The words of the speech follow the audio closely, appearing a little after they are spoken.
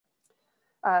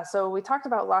So we talked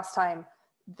about last time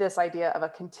this idea of a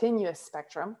continuous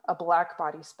spectrum, a black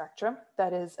body spectrum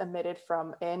that is emitted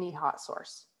from any hot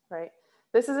source, right?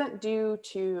 This isn't due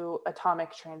to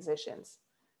atomic transitions.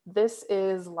 This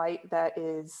is light that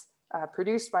is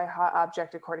produced by a hot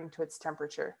object according to its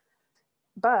temperature.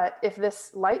 But if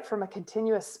this light from a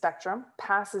continuous spectrum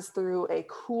passes through a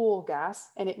cool gas,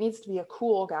 and it needs to be a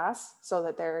cool gas so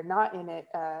that they're not in it,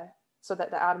 so that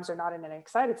the atoms are not in an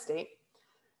excited state,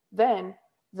 then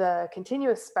the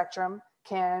continuous spectrum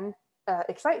can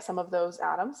excite some of those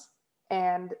atoms.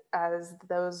 And as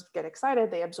those get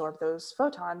excited, they absorb those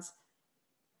photons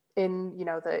in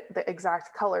the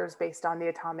exact colors based on the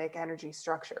atomic energy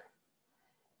structure.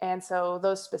 And so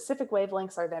those specific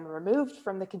wavelengths are then removed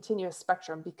from the continuous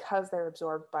spectrum because they're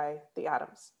absorbed by the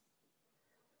atoms.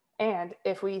 And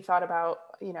if we thought about,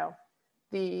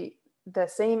 the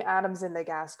same atoms in the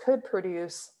gas could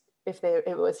produce, if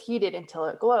it was heated until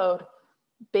it glowed,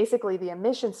 basically the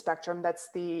emission spectrum, that's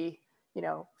the,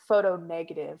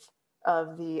 photonegative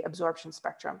of the absorption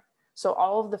spectrum. So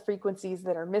all of the frequencies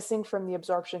that are missing from the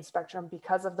absorption spectrum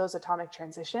because of those atomic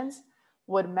transitions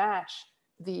would match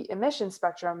the emission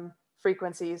spectrum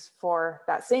frequencies for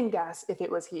that same gas if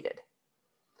it was heated.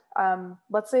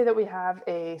 Let's say that we have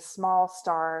a small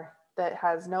star that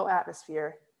has no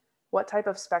atmosphere. What type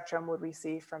of spectrum would we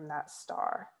see from that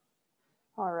star?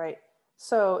 All right,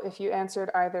 so if you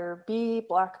answered either B,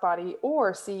 black body,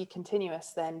 or C,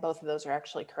 continuous, then both of those are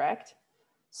actually correct.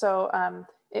 So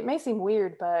it may seem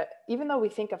weird, but even though we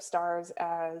think of stars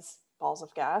as balls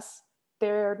of gas,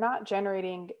 they're not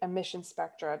generating emission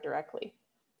spectra directly.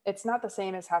 It's not the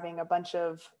same as having a bunch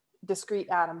of discrete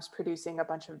atoms producing a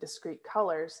bunch of discrete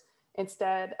colors.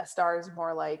 Instead, a star is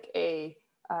more like a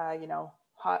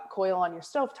hot coil on your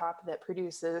stovetop that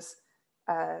produces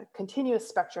a continuous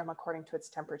spectrum according to its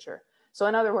temperature. So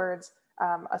in other words,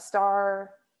 a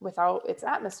star without its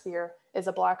atmosphere is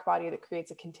a black body that creates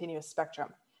a continuous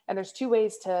spectrum. And there's two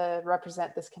ways to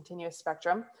represent this continuous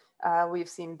spectrum. We've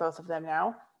seen both of them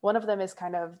now. One of them is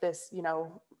kind of this,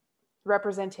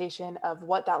 representation of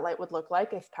what that light would look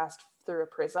like if passed through a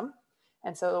prism.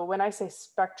 And so when I say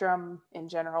spectrum in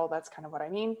general, that's kind of what I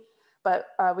mean. But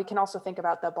we can also think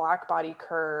about the black body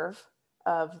curve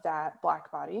of that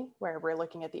black body, where we're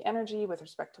looking at the energy with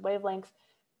respect to wavelength.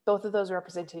 Both of those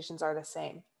representations are the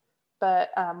same.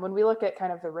 But when we look at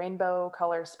kind of the rainbow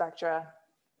color spectra,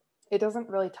 it doesn't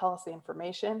really tell us the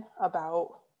information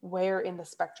about where in the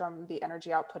spectrum the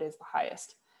energy output is the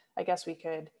highest. I guess we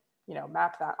could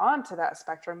map that onto that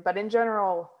spectrum, but in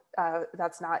general,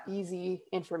 that's not easy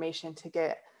information to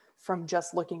get from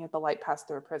just looking at the light pass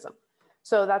through a prism.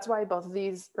 So that's why both of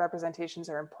these representations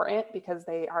are important, because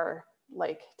they are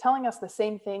like telling us the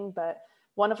same thing, but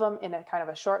one of them in a kind of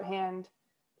a shorthand,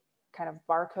 kind of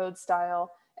barcode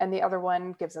style, and the other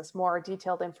one gives us more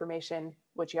detailed information,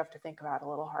 which you have to think about a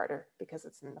little harder because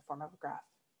it's in the form of a graph.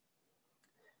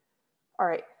 All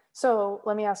right. So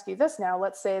let me ask you this now.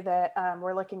 Let's say that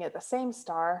we're looking at the same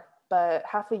star, but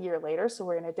half a year later, so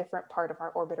we're in a different part of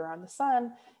our orbit around the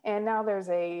sun, and now there's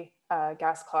a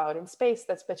gas cloud in space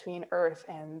that's between Earth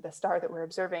and the star that we're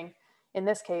observing. In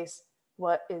this case,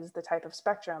 what is the type of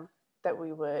spectrum that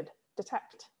we would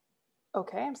detect?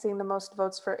 Okay, I'm seeing the most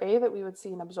votes for A, that we would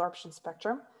see an absorption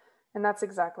spectrum, and that's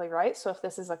exactly right. So if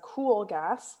this is a cool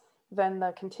gas, then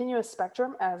the continuous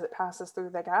spectrum as it passes through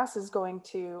the gas is going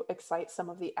to excite some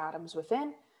of the atoms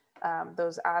within.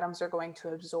 Those atoms are going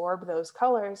to absorb those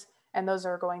colors, and those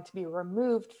are going to be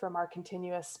removed from our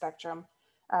continuous spectrum.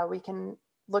 We can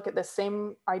look at the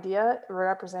same idea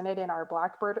represented in our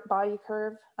black body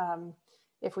curve.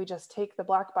 If we just take the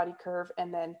black body curve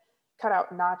and then cut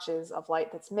out notches of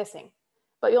light that's missing.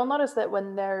 But you'll notice that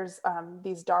when there's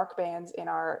these dark bands in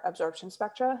our absorption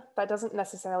spectra, that doesn't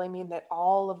necessarily mean that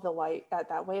all of the light at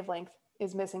that wavelength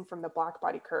is missing from the black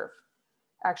body curve.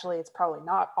 Actually, it's probably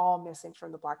not all missing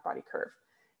from the black body curve.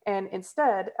 And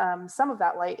instead, some of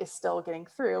that light is still getting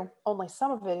through, only some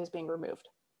of it is being removed.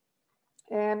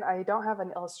 And I don't have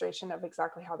an illustration of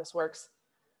exactly how this works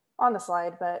on the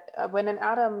slide, but when an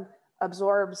atom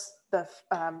absorbs the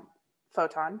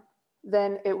photon,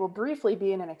 then it will briefly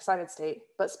be in an excited state,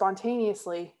 but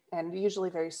spontaneously, and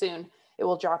usually very soon, it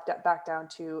will drop back down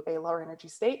to a lower energy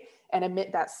state and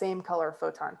emit that same color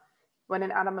photon. When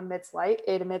an atom emits light,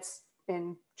 it emits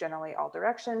in generally all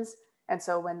directions. And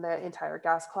so when the entire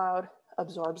gas cloud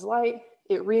absorbs light,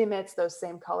 it re-emits those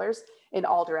same colors in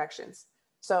all directions.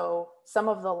 So some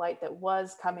of the light that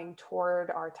was coming toward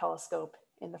our telescope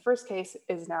in the first case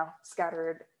is now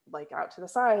scattered like out to the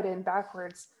side and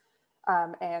backwards.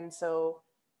 And so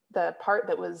the part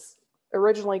that was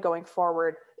originally going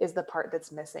forward is the part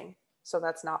that's missing. So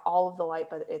that's not all of the light,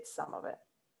 but it's some of it.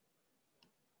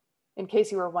 In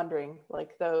case you were wondering,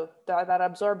 like that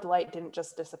absorbed light didn't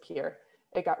just disappear.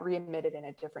 It got re-emitted in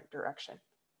a different direction.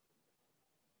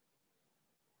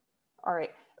 All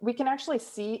right, we can actually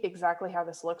see exactly how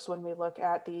this looks when we look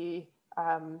at the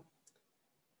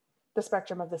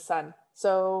spectrum of the sun.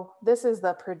 So this is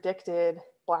the predicted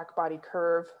black body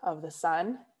curve of the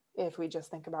sun. If we just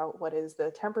think about what is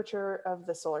the temperature of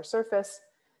the solar surface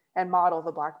and model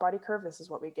the black body curve, this is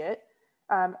what we get.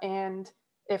 And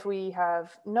if we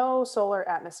have no solar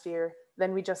atmosphere,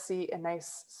 then we just see a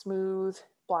nice smooth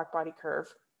black body curve.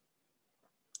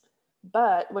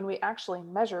 But when we actually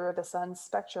measure the sun's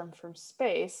spectrum from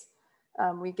space,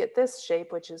 we get this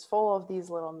shape, which is full of these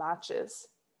little notches.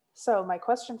 So my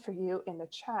question for you in the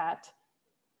chat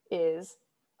is,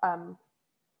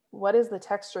 what is the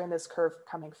texture in this curve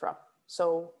coming from?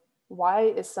 So why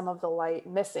is some of the light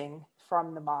missing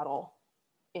from the model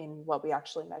in what we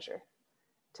actually measure?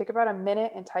 Take about a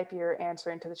minute and type your answer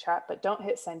into the chat, but don't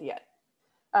hit send yet.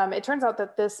 It turns out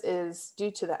that this is due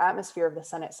to the atmosphere of the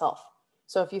sun itself.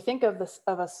 So if you think of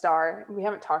a star, we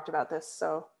haven't talked about this,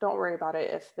 so don't worry about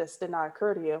it if this did not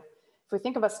occur to you. If we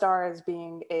think of a star as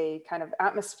being a kind of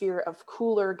atmosphere of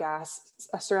cooler gas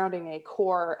surrounding a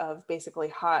core of basically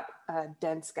hot,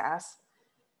 dense gas,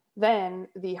 then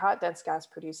the hot, dense gas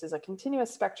produces a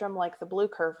continuous spectrum like the blue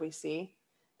curve we see.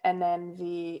 And then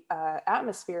the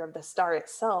atmosphere of the star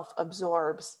itself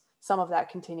absorbs some of that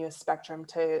continuous spectrum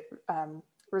to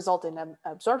result in an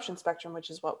absorption spectrum, which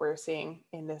is what we're seeing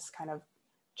in this kind of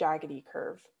jaggedy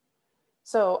curve.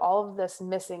 So all of this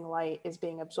missing light is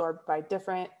being absorbed by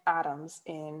different atoms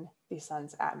in the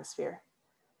sun's atmosphere.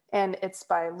 And it's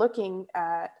by looking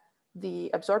at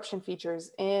the absorption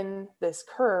features in this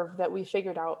curve that we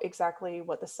figured out exactly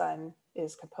what the sun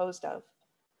is composed of.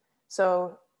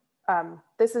 So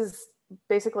this is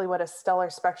basically what a stellar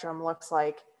spectrum looks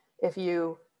like if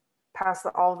you pass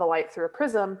all of the light through a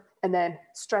prism and then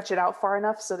stretch it out far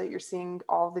enough so that you're seeing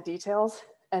all the details,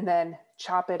 and then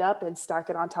chop it up and stack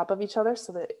it on top of each other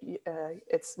so that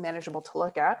it's manageable to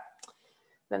look at.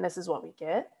 Then this is what we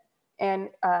get. And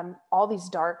all these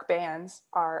dark bands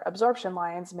are absorption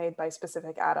lines made by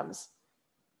specific atoms.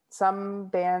 Some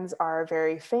bands are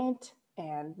very faint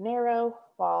and narrow,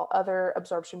 while other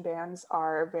absorption bands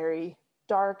are very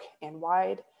dark and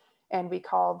wide. And we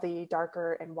call the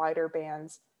darker and wider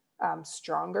bands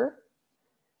stronger.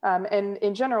 And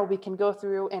in general, we can go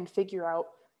through and figure out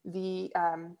the,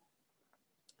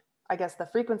 I guess, the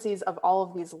frequencies of all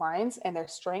of these lines and their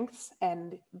strengths.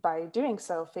 And by doing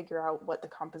so, figure out what the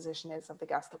composition is of the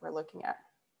gas that we're looking at.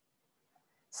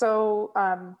 So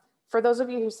for those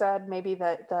of you who said maybe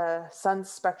that the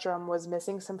sun's spectrum was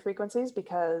missing some frequencies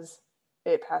because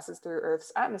it passes through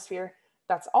Earth's atmosphere,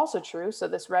 that's also true. So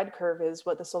this red curve is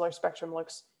what the solar spectrum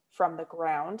looks from the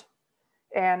ground.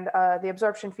 And the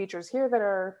absorption features here that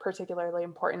are particularly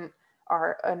important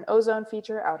are an ozone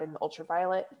feature out in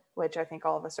ultraviolet, which I think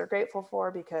all of us are grateful for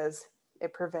because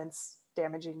it prevents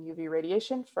damaging UV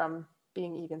radiation from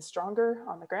being even stronger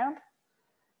on the ground.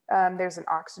 There's an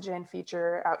oxygen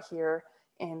feature out here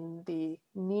in the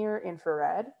near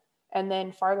infrared. And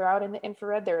then farther out in the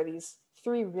infrared, there are these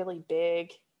three really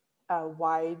big,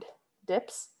 wide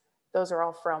dips. Those are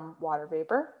all from water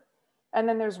vapor. And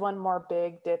then there's one more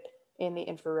big dip in the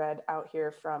infrared out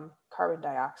here from carbon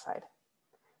dioxide.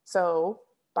 So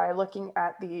by looking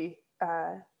at the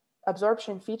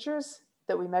absorption features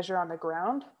that we measure on the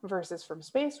ground versus from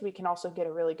space, we can also get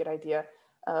a really good idea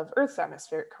of Earth's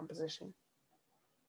atmospheric composition.